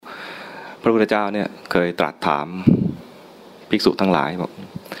พระพุทธเจ้าเนี่ยเคยตรัสถามภิกษุทั้งหลายบอก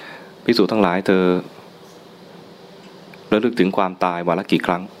ภิกษุทั้งหลายเธอระลึกถึงความตายวันละกี่ค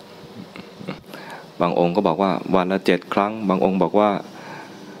รั้งบางองค์ก็บอกว่าวันละ7 ครั้งบางองค์บอกว่า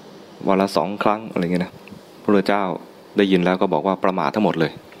วันละ2 ครั้งอะไรเงี้ยนะพระพุทธเจ้าได้ยินแล้วก็บอกว่าประมาททั้งหมดเล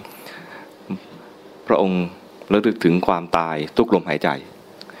ยพระองค์ระลึกถึงความตายทุกลมหายใจ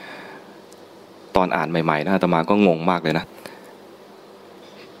ตอนอ่านใหม่ๆนะอาตมาก็งงมากเลยนะ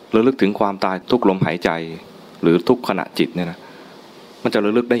ระลึกถึงความตายทุกลมหายใจหรือทุกขณะจิตเนี่ยนะมันจะร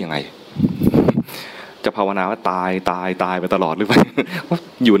ะลึกได้ยังไงจะภาวนาว่าตายตายตายไปตลอดหรือเปล่า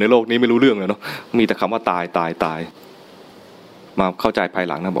อยู่ในโลกนี้ไม่รู้เรื่องเลยเนาะมีแต่คำว่าตายตายตายมาเข้าใจภาย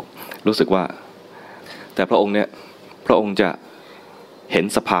หลังนะบอกรู้สึกว่าแต่พระองค์เนี่ยพระองค์จะเห็น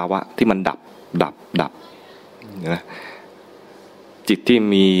สภาวะที่มันดับนะจิตที่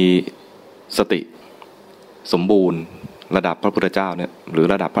มีสติสมบูรณ์ระดับพระพุทธเจ้าเนี่ยหรือ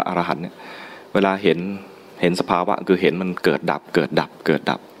ระดับพระอรหันต์เนี่ยเวลาเห็นสภาวะคือเห็นมันเกิดดับเกิดดับเกิด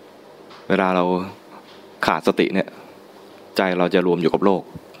ดับเวลาเราขาดสติเนี่ยใจเราจะรวมอยู่กับโลก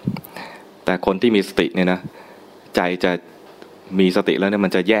แต่คนที่มีสติเนี่ยนะใจจะมีสติแล้วเนี่ยมั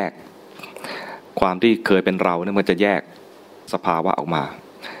นจะแยกความที่เคยเป็นเราเนี่ยมันจะแยกสภาวะออกมา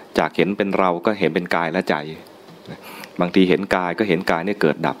จากเห็นเป็นเราก็เห็นเป็นกายและใจบางทีเห็นกายก็เห็นกายเนี่ยเ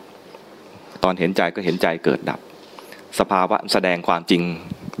กิดดับตอนเห็นใจก็เห็นใจเกิดดับสภาวะแสดงความจริง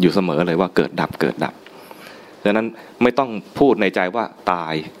อยู่เสมอเลยว่าเกิดดับเกิดดับดังนั้นไม่ต้องพูดในใจว่าตา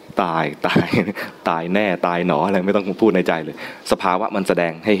ยตายตายตายแน่ตายหนออะไรไม่ต้องพูดในใจเลยสภาวะมันแสด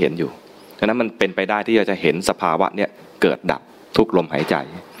งให้เห็นอยู่ดังนั้นมันเป็นไปได้ที่จะเห็นสภาวะเนี่ยเกิดดับทุกลมหายใจ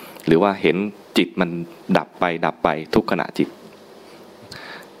หรือว่าเห็นจิตมันดับไปทุกขณะจิต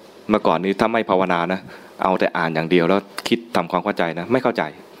เมื่อก่อนนี้ถ้าไม่ภาวนานะเอาแต่อ่านอย่างเดียวแล้วคิดทำความเข้าใจนะไม่เข้าใ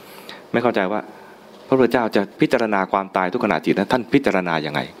จว่าพระพุทธเจ้าจะพิจารณาความตายทุกขณะจิตนะท่านพิจารณาอย่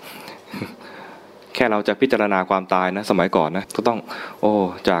างไงแค่เราจะพิจารณาความตายนะสมัยก่อนนะก็ต้อง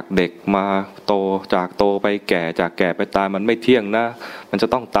จากเด็กมาโตจากโตไปแก่จากแก่ไปตายมันไม่เที่ยงนะมันจะ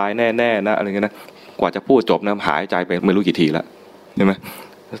ต้องตายแน่ๆนะอะไรเงี้ยนะกว่าจะพูดจบนะหายใจไปไม่รู้กี่ทีแล้วใช่ไหม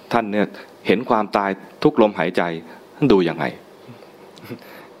ท่านเนี่ยเห็นความตายทุกลมหายใจท่านดูยังไง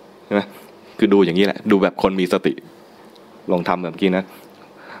ใช่ไหมคือดูอย่างนี้แหละดูแบบคนมีสติลองทำแบบเมื่อกี้นะ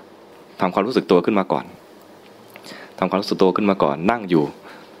ทำความรู้สึกตัวขึ้นมาก่อนทำความรู้สึกตัวขึ้นมาก่อนนั่งอยู่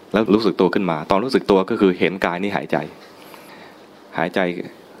แล้วรู้สึกตัวขึ้นมาตอนรู้สึกตัวก็คือเห็นกายนี่หายใจ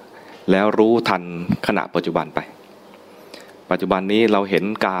แล้วรู้ทันขณะปัจจุบันไปปัจจุบันนี้เราเห็น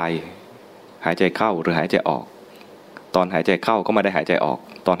กายหายใจเข้าหรือหายใจออกตอนหายใจเข้าก็ไม่ได้หายใจออก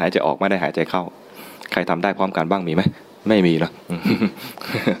ตอนหายใจออกไม่ได้หายใจเข้าใครทำได้พร้อมกันบ้างมีไหมไม่มีเนาะ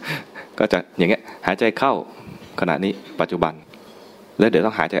ก็จะอย่างเงี้ยหายใจเข้าขณะนี้ปัจจุบันแล้วเดี๋ยว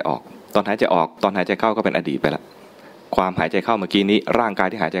ต้องหายใจออกตอนหายใจออกตอนหายใจเข้าก็เป็นอดีตไปแล้วความหายใจเข้าเมื่อกี้นี้ร่างกาย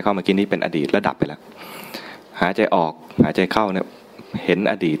ที่หายใจเข้าเมื่อกี้นี้เป็นอดีตและดับไปแล้วหายใจออกหายใจเข้าเนี่ยเห็น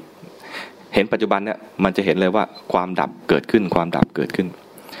อดีตเห็นปัจจุบันเนี่ยมันจะเห็นเลยว่าความดับเกิดขึ้นความดับเกิดขึ้น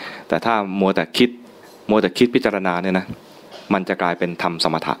แต่ถ้ามัวแต่คิดพิจารณาเนี่ยนะมันจะกลายเป็นทำส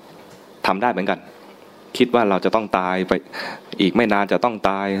มถะทำได้เหมือนกันคิดว่าเราจะต้องตายไปอีกไม่นานจะต้อง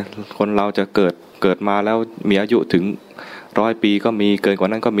ตายคนเราจะเกิดมาแล้วมีอายุถึง100 ปีก็มีเกินกว่า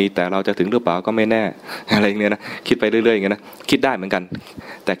นั้นก็มีแต่เราจะถึงหรือเปล่าก็ไม่แน่อะไรอย่างเงี้ยนะคิดไปเรื่อยๆอย่างเงี้ยนะคิดได้เหมือนกัน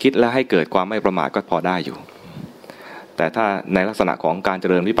แต่คิดแล้วให้เกิดความไม่ประมาทก็พอได้อยู่แต่ถ้าในลักษณะของการเจ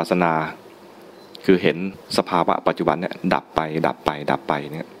ริญวิปัสสนาคือเห็นสภาวะปัจจุบันเนี่ยดับไป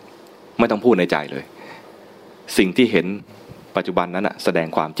เนี่ยไม่ต้องพูดในใจเลยสิ่งที่เห็นปัจจุบันนั้นแสดง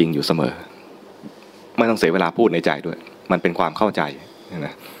ความจริงอยู่เสมอไม่ต้องเสียเวลาพูดในใจด้วยมันเป็นความเข้าใจน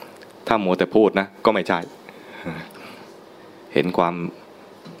ะถ้ามัวแต่พูดนะก็ไม่ใช่เห็นความ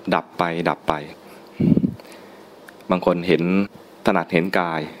ดับไปบางคนเห็นถนัดเห็นก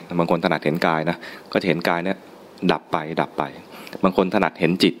ายบางคนถนัดเห็นกายนะก็จะเห็นกายเนี่ยดับไปบางคนถนัดเห็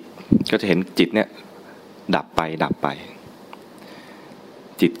นจิตก็จะเห็นจิตเนี่ยดับไป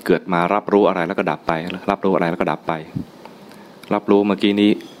จิตเกิดมารับรู้อะไรแล้วก็ดับไปรับรู้อะไรแล้วก็ดับไปรับรู้เมื่อกี้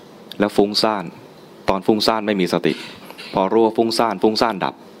นี้แล้วฟุ้งซ่านตอนฟุ้งซ่านไม่มีสติพอรู้ว่าฟุ้งซ่าน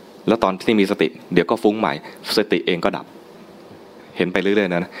ดับแล้วตอนที่มีสติเดี๋ยวก็ฟุ้งใหม่สติเองก็ดับเห็นไปเรื่อย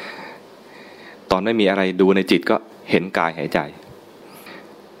ๆนะตอนไม่มีอะไรดูในจิตก็เห็นกายหายใจ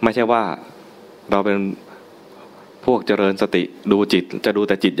ไม่ใช่ว่าเราเป็นพวกเจริญสติดูจิตจะดูแ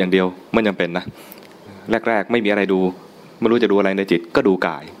ต่จิตอย่างเดียวไม่จำเป็นนะแรกๆไม่มีอะไรดูไม่รู้จะดูอะไรในจิตก็ดูก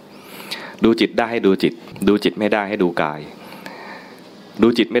ายดูจิตได้ให้ดูจิตดูจิตไม่ได้ให้ดูกายดู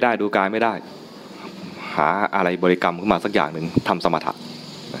จิตไม่ได้ดูกายไม่ได้หาอะไรบริกรรมขึ้นมาสักอย่างหนึ่งทำสม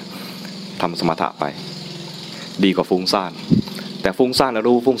ถะไปดีกว่าฟุ้งซ่านแต่ฟุ้งซ่านแล้ว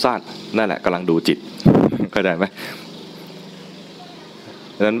รู้ฟุ้งซ่านนั่นแหละกำลังดูจิตเข้าใจไหม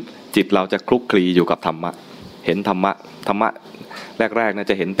ดังนั้น จิตเราจะคลุกคลีอยู่กับธรรมะเห็นธรรมะแรกๆนะ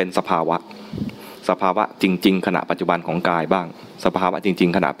จะเห็นเป็นสภาวะจริงๆขณะปัจจุบันของกายบ้างสภาวะจริง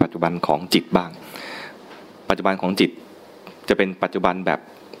ๆขณะปัจจุบันของจิตบ้างปัจจุบันของจิตจะเป็นปัจจุบันแบบ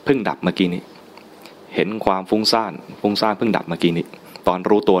เพิ่งดับเมื่อกี้นี้เห็นความฟุ้งซ่านเพิ่งดับเมื่อกี้นี้ตอน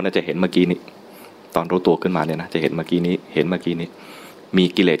รู้ตัวนะจะเห็นเมื่อกี้นี้ตอนรู้ตัวขึ้นมาเนี่ยนะจะเห็นเมื่อกี้นี้มี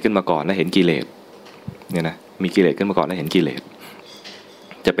กิเลสขึ้นมาก่อนแล้วเห็นกิเลสเนี่ยนะมีกิเลสขึ้นมาก่อนแล้วเห็นกิเลส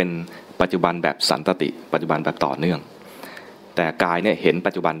จะเป็นปัจจุบันแบบสันตติปัจจุบันแบบต่อเนื่องแต่กายเนี่ยเห็น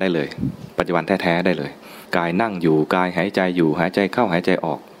ปัจจุบันได้เลยปัจจุบันแท้ๆได้เลยกายนั่งอยู่กายหายใจอยู่หายใจเข้าหายใจอ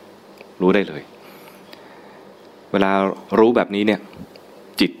อกรู้ได้เลยเวลารู้แบบนี้เนี่ย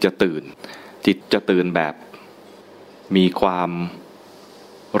จิตจะตื่นแบบมีความ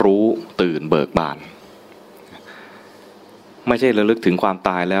รู้ตื่นเบิกบานไม่ใช่ระลึกถึงความ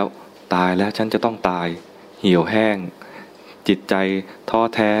ตายแล้วฉันจะต้องตายเหี่ยวแห้งจิตใจท้อ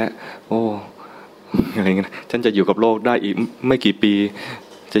แท้โอ้อะไรเงี้ยฉันจะอยู่กับโลกได้อีกไม่กี่ปี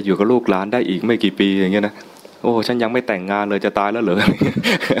จะอยู่กับลูกหลานได้อีกไม่กี่ปีอย่างเงี้ยนะโอ้ฉันยังไม่แต่งงานเลยจะตายแล้วเหรอ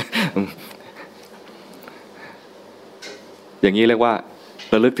อย่างนี้เรียกว่า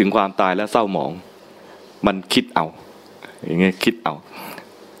ระลึกถึงความตายแล้วเศร้าหมองมันคิดเอาอย่างเงี้ยคิดเอา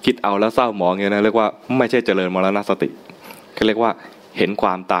แล้วเศร้าหมองอย่างเงี้ยนะเรียกว่าไม่ใช่เจริญมรณสติเขาเรียกว่าเห็นคว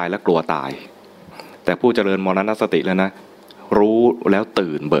ามตายแล้วกลัวตายแต่ผู้เจริญมรณสติแล้วนะรู้แล้ว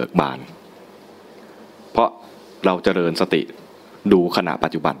ตื่นเบิกบานเพราะเราเจริญสติดูขณะปั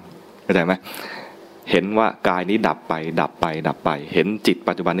จจุบันเข้าใจไหมเห็นว่ากายนี้ดับไปเห็นจิต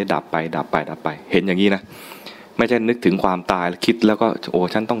ปัจจุบันนี้ดับไปเห็นอย่างนี้นะไม่ใช่นึกถึงความตายคิดแล้วก็โอ้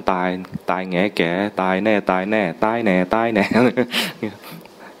ฉันต้องตายแง่แก่ตายแน่ตายแน่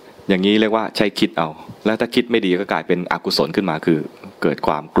อย่างนี้เรียกว่าใช้คิดเอาแล้วถ้าคิดไม่ดีก็กลายเป็นอกุศลขึ้นมาคือเกิดค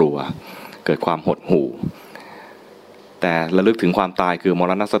วามกลัวเกิดความหดหู่แต่ระลึกถึงความตายคือม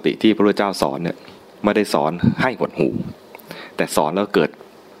รณสติที่พระพุทธเจ้าสอนเนี่ยไม่ได้สอนให้หดหู่แต่สอนแล้วเกิด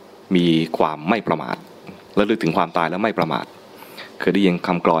มีความไม่ประมาทระลึกถึงความตายแล้วไม่ประมาทเคยได้ยินค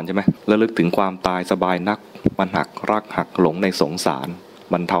ำกลอนใช่ไหมระลึกถึงความตายสบายนักมันหักรักหักหลงในสงสาร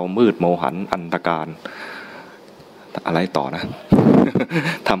บรรเทามืดโมหันอันตการอะไรต่อนะ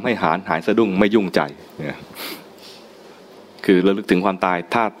ทำให้หายสะดุ้งไม่ยุ่งใจเนี่ยคือระลึกถึงความตาย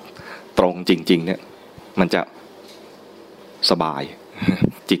ถ้าตรงจริงๆเนี่ยมันจะสบาย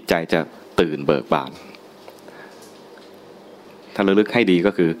จิตใจจะตื่นเบิกบานถ้าระลึกให้ดี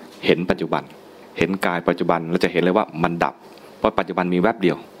ก็คือเห็นปัจจุบันเห็นกายปัจจุบันเราจะเห็นเลยว่ามันดับเพราะปัจจุบันมีแวบเดี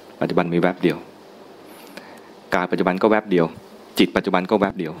ยวกายปัจจุบันก็แวบเดียวจิตปัจจุบันก็แว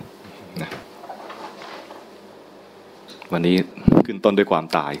บเดียวนะวันนี้ขึ้นต้นด้วยความ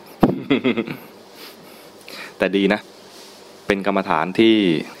ตาย แต่ดีนะเป็นกรรมฐานที่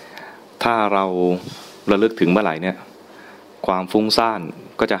ถ้าเราระลึกถึงเมื่อไหร่เนี่ยความฟุ้งซ่าน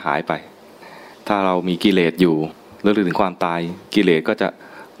ก็จะหายไปถ้าเรามีกิเลสอยู่ระลึกถึงความตายกิเลสก็จะ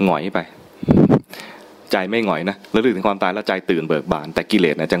หงอยไปใจไม่หงอยนะระลึกถึงความตายแล้วใจตื่นเบิกบานแต่กิเล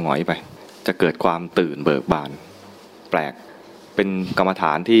สนะจะหงอยไปจะเกิดความตื่นเบิกบานแปลกเป็นกรรมฐ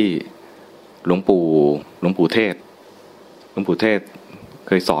านที่หลวงปู่เทศเ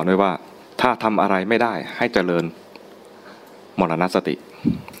คยสอนไว้ว่าถ้าทำอะไรไม่ได้ให้เจริญมรณสติ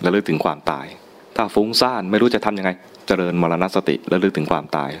ระลึกถึงความตายถ้าฟุ้งซ่านไม่รู้จะทำยังไงเจริญมรณสติระลึกถึงความ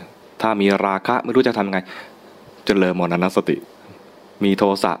ตายถ้ามีราคะไม่รู้จะทำยังไงเจริญมรณสติมีโท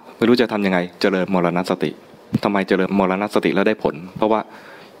สะไม่รู้จะทำยังไงเจริญมรณสติทำไมเจริญมรณสติแล้วได้ผลเพราะว่า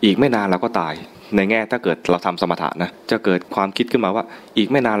อีกไม่นานเราก็ตายในแง่ถ้าเกิดเราทำสมถะนะจะเกิดความคิดขึ้นมาว่าอีก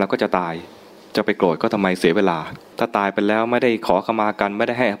ไม่นานเราก็จะตายจะไปโกรธก็ทำไมเสียเวลาถ้าตายไปแล้วไม่ได้ขอขมากันไม่ไ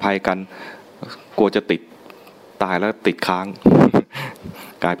ด้ให้อภัยกันกลัวจะติดตายแล้วติดค้าง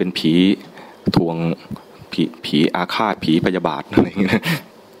กลายเป็นผีทวงผีอาฆาตผีพยาบาทอะไรอย่างเงี้ย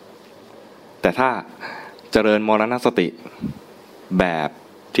แต่ถ้าเจริญมรณสติแบบ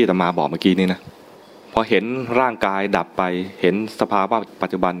ที่อาตมาบอกเมื่อกี้นี่นะพอเห็นร่างกายดับไปเห็นสภาวะปั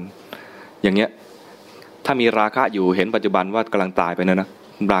จจุบันอย่างเงี้ยถ้ามีราคะอยู่เห็นปัจจุบันว่ากำลังตายไปนะ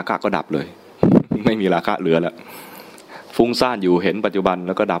ราคะก็ดับเลย ไม่มีราคะเหลือแล้วฟุ้งซ่านอยู่เห็นปัจจุบันแ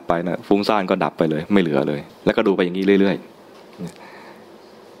ล้วก็ดับไปนะฟุ้งซ่านก็ดับไปเลยไม่เหลือเลยแล้วก็ดูไปอย่างนี้เรื่อย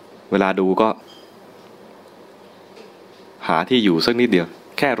ๆเวลาดูก็หาที่อยู่สักนิดเดียว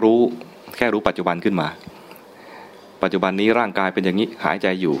แค่รู้ปัจจุบันขึ้นมาปัจจุบันนี้ร่างกายเป็นอย่างนี้หายใจ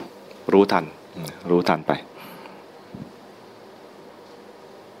อยู่รู้ทันไป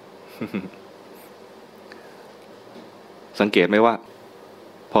สังเกตไหมว่า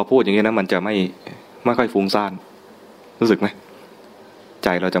พอพูดอย่างนี้นะมันจะไม่ค่อยฟุ้งซ่านรู้สึกไหมใจ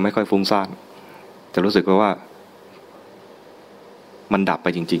เราจะไม่ค่อยฟุ้งซ่านจะรู้สึกว่ามันดับไป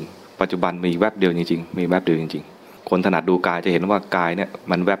จริงๆปัจจุบันมีแวบเดียวจริงๆมีแวบเดียวจริง คนถนัดดูกายจะเห็นว่ากายเนี่ย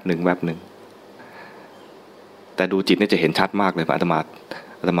มันแวบหนึ่งแวบหนึ่งแต่ดูจิตเนี่ยจะเห็นชัดมากเลยอาต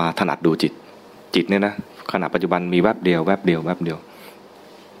มาถนัดดูจิตเนี่ยนะขณะปัจจุบันมีแวบเดียวแวบเดียวแวบเดียว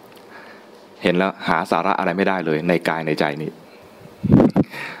เห็นแล้วหาสาระอะไรไม่ได้เลยในกายในใจนี้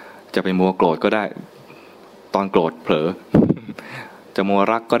จะไปมัวโกรธก็ได้ตอนโกรธเผลอจะมัว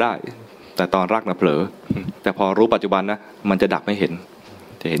รักก็ได้แต่ตอนรักนะเผลอแต่พอรู้ปัจจุบันนะมันจะดับไม่เห็น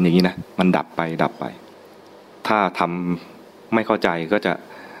จะเห็นอย่างนี้นะมันดับไปดับไปถ้าทำไม่เข้าใจก็จะ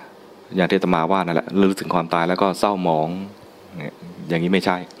อย่างที่อาตมาว่านั่นแหละรู้ถึงความตายแล้วก็เศร้าหมองอย่างนี้ไม่ใ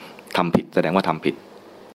ช่ทำผิดแสดงว่าทำผิด